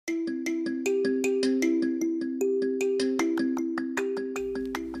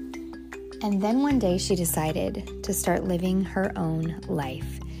And then one day she decided to start living her own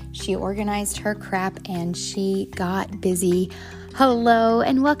life. She organized her crap and she got busy. Hello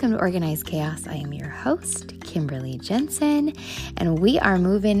and welcome to Organized Chaos. I am your host, Kimberly Jensen, and we are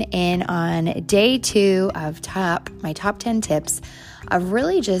moving in on day 2 of my top 10 tips of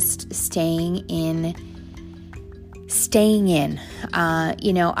really just staying in.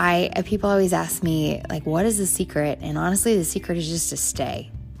 People always ask me, like, what is the secret? And honestly, the secret is just to stay,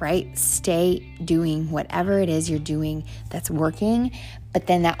 right? Stay doing whatever it is you're doing that's working. But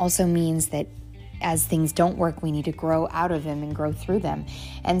then that also means that as things don't work, we need to grow out of them and grow through them.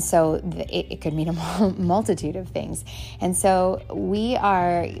 And so it could mean a multitude of things. And so we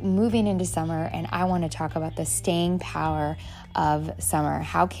are moving into summer, and I want to talk about the staying power of summer.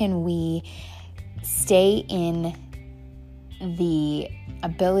 How can we stay in the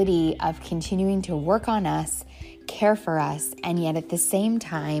ability of continuing to work on us, care for us, and yet at the same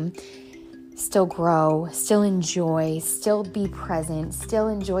time, still grow, still enjoy, still be present, still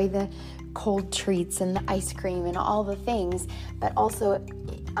enjoy the cold treats and the ice cream and all the things, but also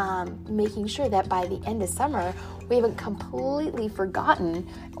making sure that by the end of summer, we haven't completely forgotten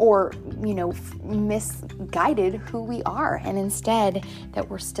or, misguided who we are. And instead that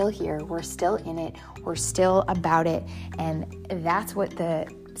we're still here, we're still in it, we're still about it. And that's what the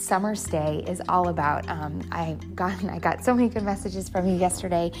summer stay is all about. I got so many good messages from you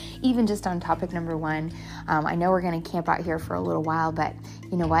yesterday, even just on topic number 1. I know we're going to camp out here for a little while, but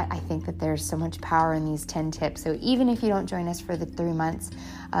you know what? I think that there's so much power in these 10 tips. So even if you don't join us for the 3 months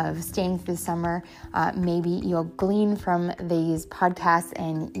of staying through summer, maybe you'll glean from these podcasts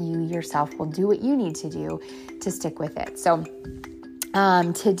and you yourself will do what you need to do to stick with it. So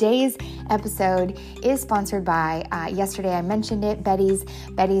today's episode is sponsored by, yesterday I mentioned it, Betty's.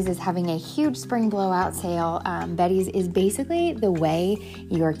 Betty's is having a huge spring blowout sale. Betty's is basically the way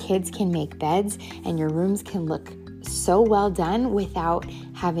your kids can make beds and your rooms can look so well done without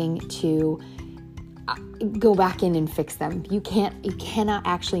having to go back in and fix them. You cannot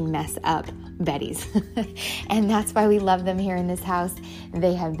actually mess up Betty's. And that's why we love them here in this house.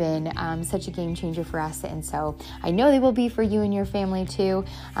 They have been such a game changer for us. And so I know they will be for you and your family too.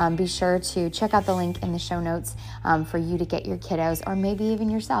 Be sure to check out the link in the show notes for you to get your kiddos or maybe even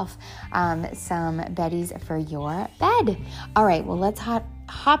yourself some Betty's for your bed. All right, well, let's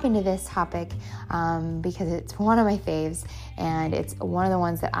hop into this topic because it's one of my faves and it's one of the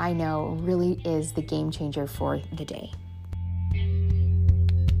ones that I know really is the game changer for the day.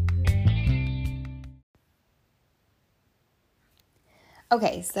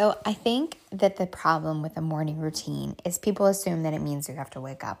 Okay, so I think that the problem with a morning routine is people assume that it means you have to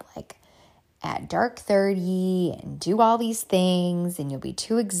wake up like at dark 30 and do all these things and you'll be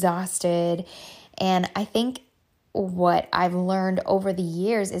too exhausted. And I think what I've learned over the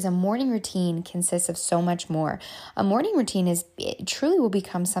years is a morning routine consists of so much more. A morning routine it truly will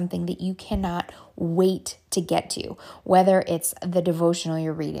become something that you cannot wait to get to, whether it's the devotional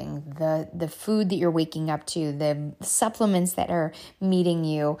you're reading, the food that you're waking up to, the supplements that are meeting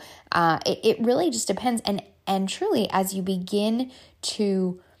you. It really just depends. And truly, as you begin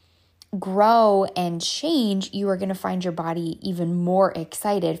to grow and change, you are going to find your body even more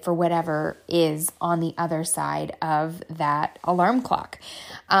excited for whatever is on the other side of that alarm clock.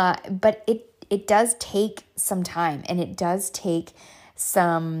 But it does take some time and it does take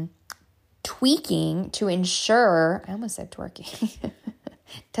some tweaking to ensure, I almost said twerking.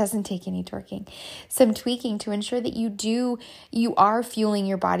 Doesn't take any twerking. Some tweaking to ensure that you are fueling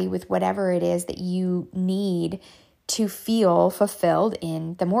your body with whatever it is that you need to feel fulfilled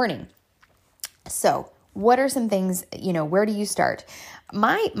in the morning. So what are some things, where do you start?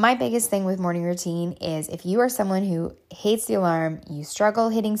 My biggest thing with morning routine is if you are someone who hates the alarm, you struggle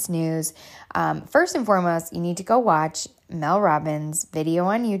hitting snooze, first and foremost, you need to go watch Mel Robbins' video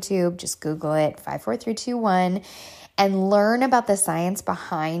on YouTube. Just Google it, 54321, and learn about the science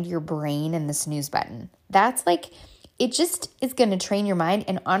behind your brain and the snooze button. That's it just is going to train your mind.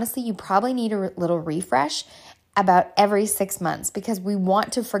 And honestly, you probably need a little refresh about every 6 months because we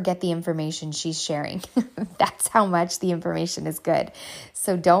want to forget the information she's sharing. That's how much the information is good.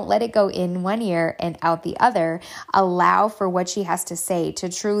 So don't let it go in one ear and out the other. Allow for what she has to say to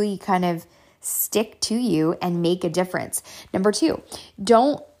truly kind of stick to you and make a difference. Number 2,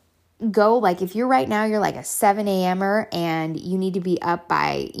 don't go if you're right now, you're like a 7 a.m.er and you need to be up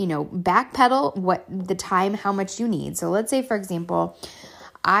by, backpedal how much you need. So let's say, for example,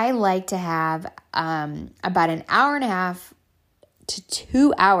 I like to have about an hour and a half to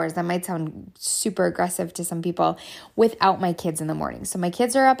 2 hours. That might sound super aggressive to some people, without my kids in the morning. So my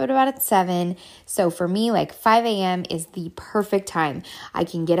kids are up at about 7. So for me, like 5 a.m. is the perfect time. I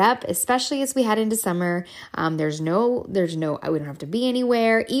can get up, especially as we head into summer. I don't have to be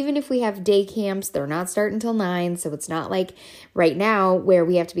anywhere. Even if we have day camps, they're not starting until 9. So it's not like right now where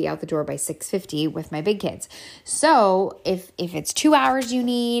we have to be out the door by 6:50 with my big kids. So if it's 2 hours you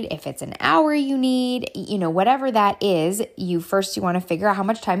need, if it's an hour you need, whatever that is, you want to figure out how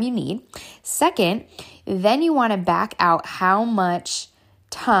much time you need. Second, then you want to back out how much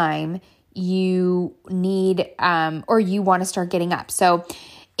time you need, or you want to start getting up. So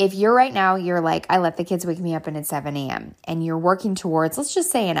if you're like, I let the kids wake me up and it's 7 a.m. and you're working towards, let's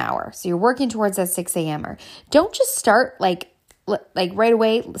just say an hour. So you're working towards that 6 a.m. Don't just start like right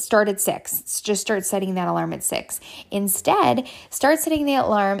away, start at 6. Just start setting that alarm at 6. Instead, start setting the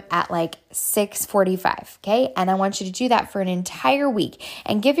alarm at like 6:45, okay? And I want you to do that for an entire week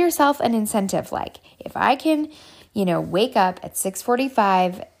and give yourself an incentive. Like, if I can, wake up at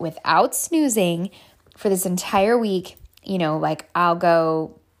 6:45 without snoozing for this entire week, like I'll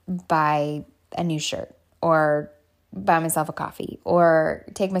go buy a new shirt or buy myself a coffee or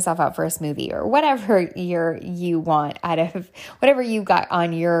take myself out for a smoothie or whatever you want out of whatever you got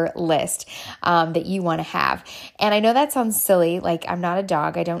on your list that you want to have. And I know that sounds silly, like I'm not a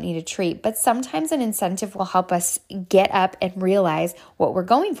dog, I don't need a treat, but sometimes an incentive will help us get up and realize what we're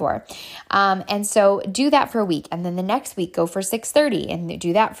going for. And so do that for a week, and then the next week go for 6:30 and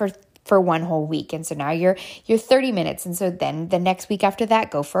do that for one whole week. And so now you're 30 minutes. And so then the next week after that,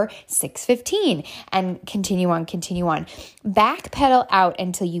 go for 6:15 and continue on. Backpedal out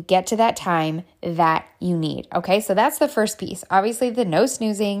until you get to that time that you need. Okay. So that's the first piece. Obviously the no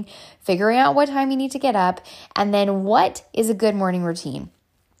snoozing, figuring out what time you need to get up, and then what is a good morning routine.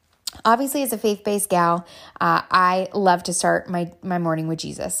 Obviously, as a faith-based gal, I love to start my morning with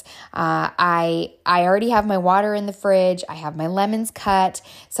Jesus. I already have my water in the fridge. I have my lemons cut.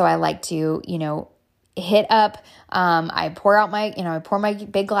 So I like to, hit up, I pour my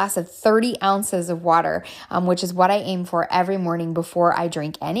big glass of 30 ounces of water, which is what I aim for every morning before I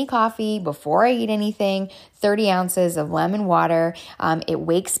drink any coffee, before I eat anything. 30 ounces of lemon water. It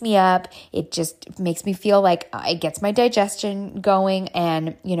wakes me up. It just makes me feel like it gets my digestion going,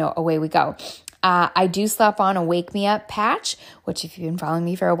 and, away we go. I do slap on a Wake Me Up patch, which if you've been following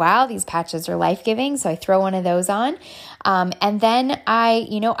me for a while, these patches are life-giving. So I throw one of those on. And then I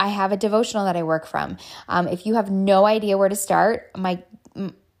have a devotional that I work from. If you have no idea where to start,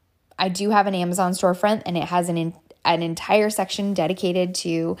 I do have an Amazon storefront, and it has an entire section dedicated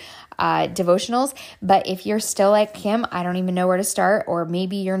to devotionals. But if you're still like, Kim, I don't even know where to start, or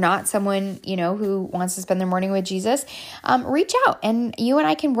maybe you're not someone, who wants to spend their morning with Jesus, reach out and you and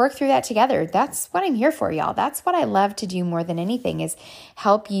I can work through that together. That's what I'm here for, y'all. That's what I love to do more than anything, is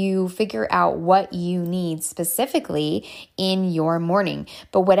help you figure out what you need specifically in your morning.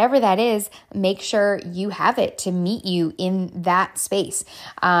 But whatever that is, make sure you have it to meet you in that space,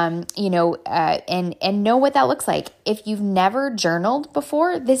 and know what that looks like. If you've never journaled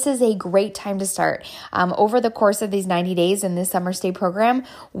before, this is a great time to start. Over the course of these 90 days in this summer stay program,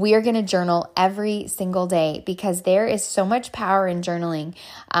 we are going to journal every single day, because there is so much power in journaling.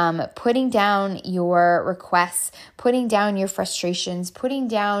 Putting down your requests, putting down your frustrations, putting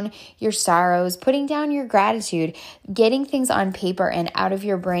down your sorrows, putting down your gratitude, getting things on paper and out of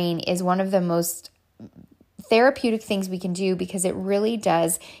your brain is one of the most therapeutic things we can do, because it really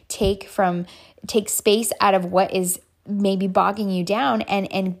does take space out of what is maybe bogging you down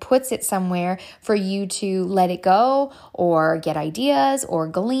and puts it somewhere for you to let it go or get ideas or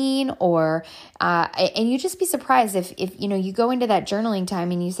glean, or and you just be surprised if you go into that journaling time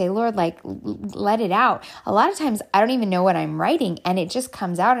and you say, Lord, like, let it out. A lot of times I don't even know what I'm writing, and it just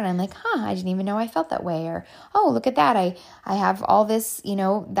comes out, and I'm like, I didn't even know I felt that way, or, oh, look at that, I have all this,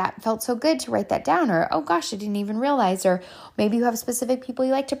 that felt so good to write that down, or, oh gosh, I didn't even realize, or maybe you have specific people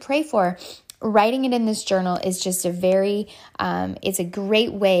you like to pray for. Writing it in this journal is just it's a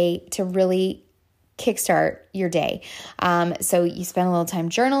great way to really kickstart your day. So you spend a little time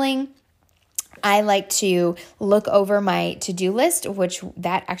journaling. I like to look over my to-do list, which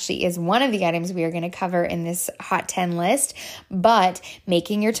that actually is one of the items we are going to cover in this Hot 10 list, but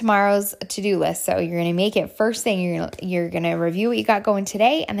making your tomorrow's to-do list. So you're going to make it first thing. You're going to review what you got going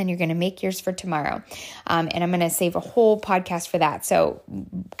today, and then you're going to make yours for tomorrow. And I'm going to save a whole podcast for that. So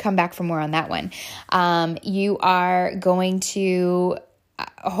come back for more on that one. You are going to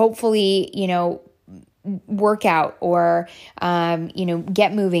hopefully, workout or,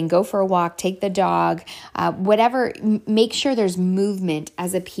 get moving, go for a walk, take the dog, whatever, make sure there's movement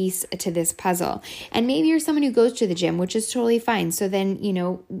as a piece to this puzzle. And maybe you're someone who goes to the gym, which is totally fine. So then,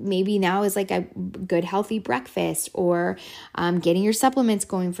 maybe now is like a good healthy breakfast or getting your supplements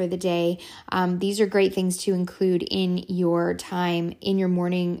going for the day. These are great things to include in your time, in your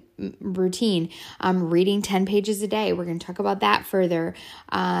morning routine. Reading 10 pages a day. We're going to talk about that further.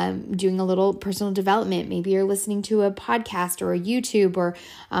 Doing a little personal development. Maybe you're listening to a podcast or a YouTube or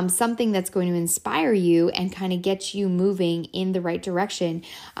something that's going to inspire you and kind of get you moving in the right direction.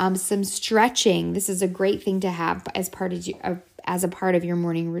 Some stretching. This is a great thing to have as a part of your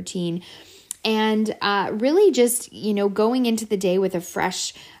morning routine. And really just, going into the day with a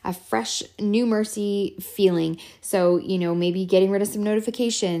fresh new mercy feeling. So, maybe getting rid of some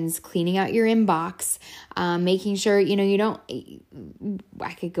notifications, cleaning out your inbox, making sure, you don't,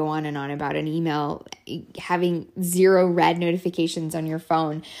 I could go on and on about an email, having 0 red notifications on your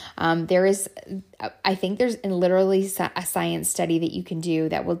phone. I think there's literally a science study that you can do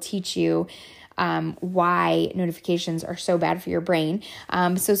that will teach you why notifications are so bad for your brain.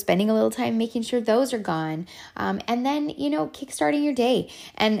 So spending a little time making sure those are gone. And then, kickstarting your day.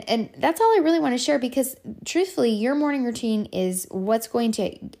 And that's all I really want to share, because truthfully, your morning routine is what's going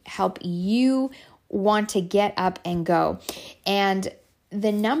to help you want to get up and go. And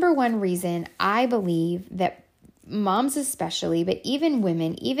the number one reason I believe that moms especially, but even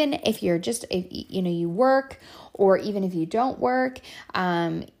women, even if you're you work, or even if you don't work,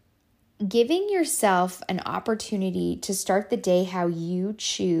 giving yourself an opportunity to start the day how you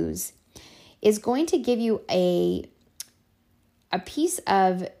choose is going to give you a piece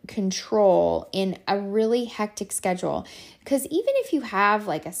of control in a really hectic schedule. Because even if you have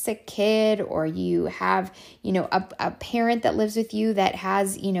like a sick kid, or you have, a parent that lives with you that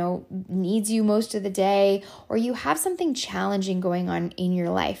has, needs you most of the day, or you have something challenging going on in your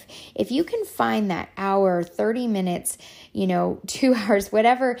life, if you can find that hour, 30 minutes, 2 hours,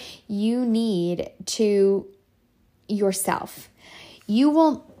 whatever you need to yourself, you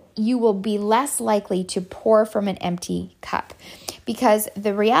will be less likely to pour from an empty cup. Because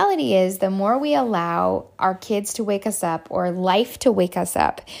the reality is, the more we allow our kids to wake us up, or life to wake us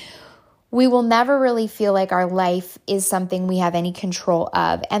up, we will never really feel like our life is something we have any control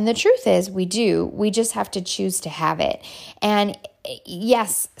of. And the truth is, we do. We just have to choose to have it. And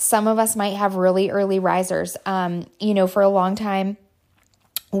yes, some of us might have really early risers. For a long time,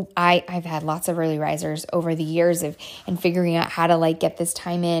 I've had lots of early risers over the years and figuring out how to get this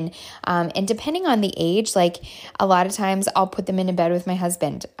time in. And depending on the age, a lot of times I'll put them into bed with my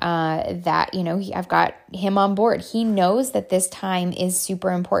husband, I've got him on board. He knows that this time is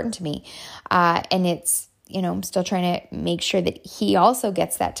super important to me. And it's, I'm still trying to make sure that he also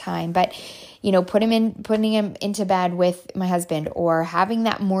gets that time, but putting him into bed with my husband, or having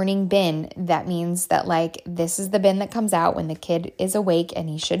that morning bin. That means that this is the bin that comes out when the kid is awake and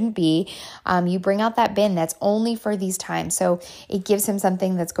he shouldn't be. You bring out that bin that's only for these times. So it gives him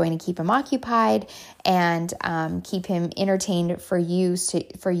something that's going to keep him occupied and keep him entertained for you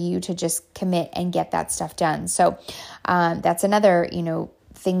to just commit and get that stuff done. So that's another,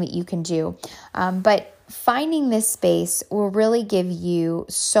 thing that you can do. But finding this space will really give you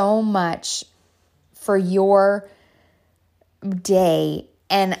so much for your day.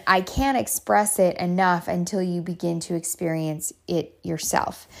 And I can't express it enough until you begin to experience it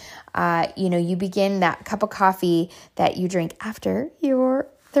yourself. You begin that cup of coffee that you drink after your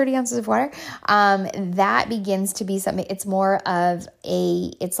 30 ounces of water, that begins to be something. It's more of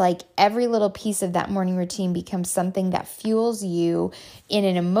it's like every little piece of that morning routine becomes something that fuels you in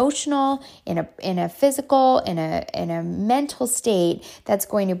an emotional, in a physical, in a mental state that's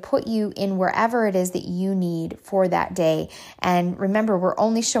going to put you in wherever it is that you need for that day. And remember, we're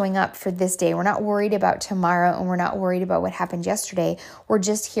only showing up for this day. We're not worried about tomorrow, and we're not worried about what happened yesterday. We're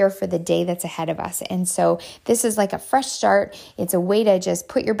just here for the day that's ahead of us. And so this is like a fresh start. It's a way to just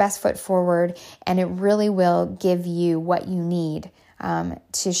put your best foot forward, and it really will give you what you need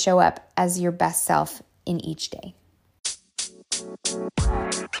to show up as your best self in each day.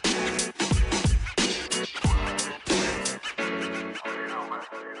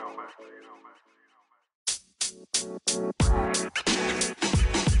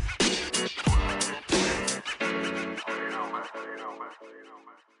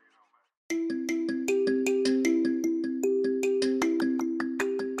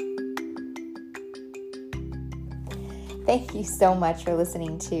 Thank you so much for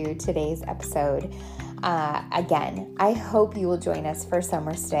listening to today's episode. Again, I hope you will join us for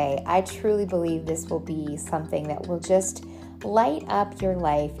Summer Stay. I truly believe this will be something that will just light up your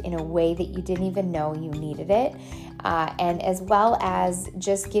life in a way that you didn't even know you needed it. And as well as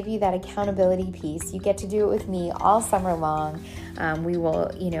just give you that accountability piece. You get to do it with me all summer long. We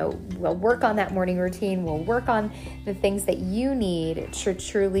will, we'll work on that morning routine. We'll work on the things that you need to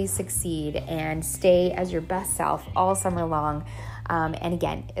truly succeed and stay as your best self all summer long. And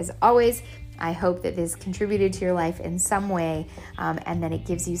again, as always, I hope that this contributed to your life in some way, and that it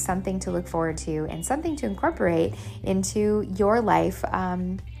gives you something to look forward to and something to incorporate into your life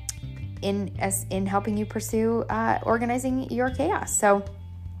in helping you pursue organizing your chaos. So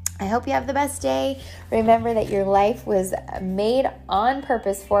I hope you have the best day. Remember that your life was made on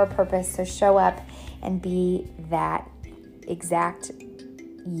purpose for a purpose, so show up and be that exact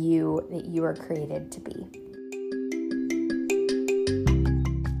you that you are created to be.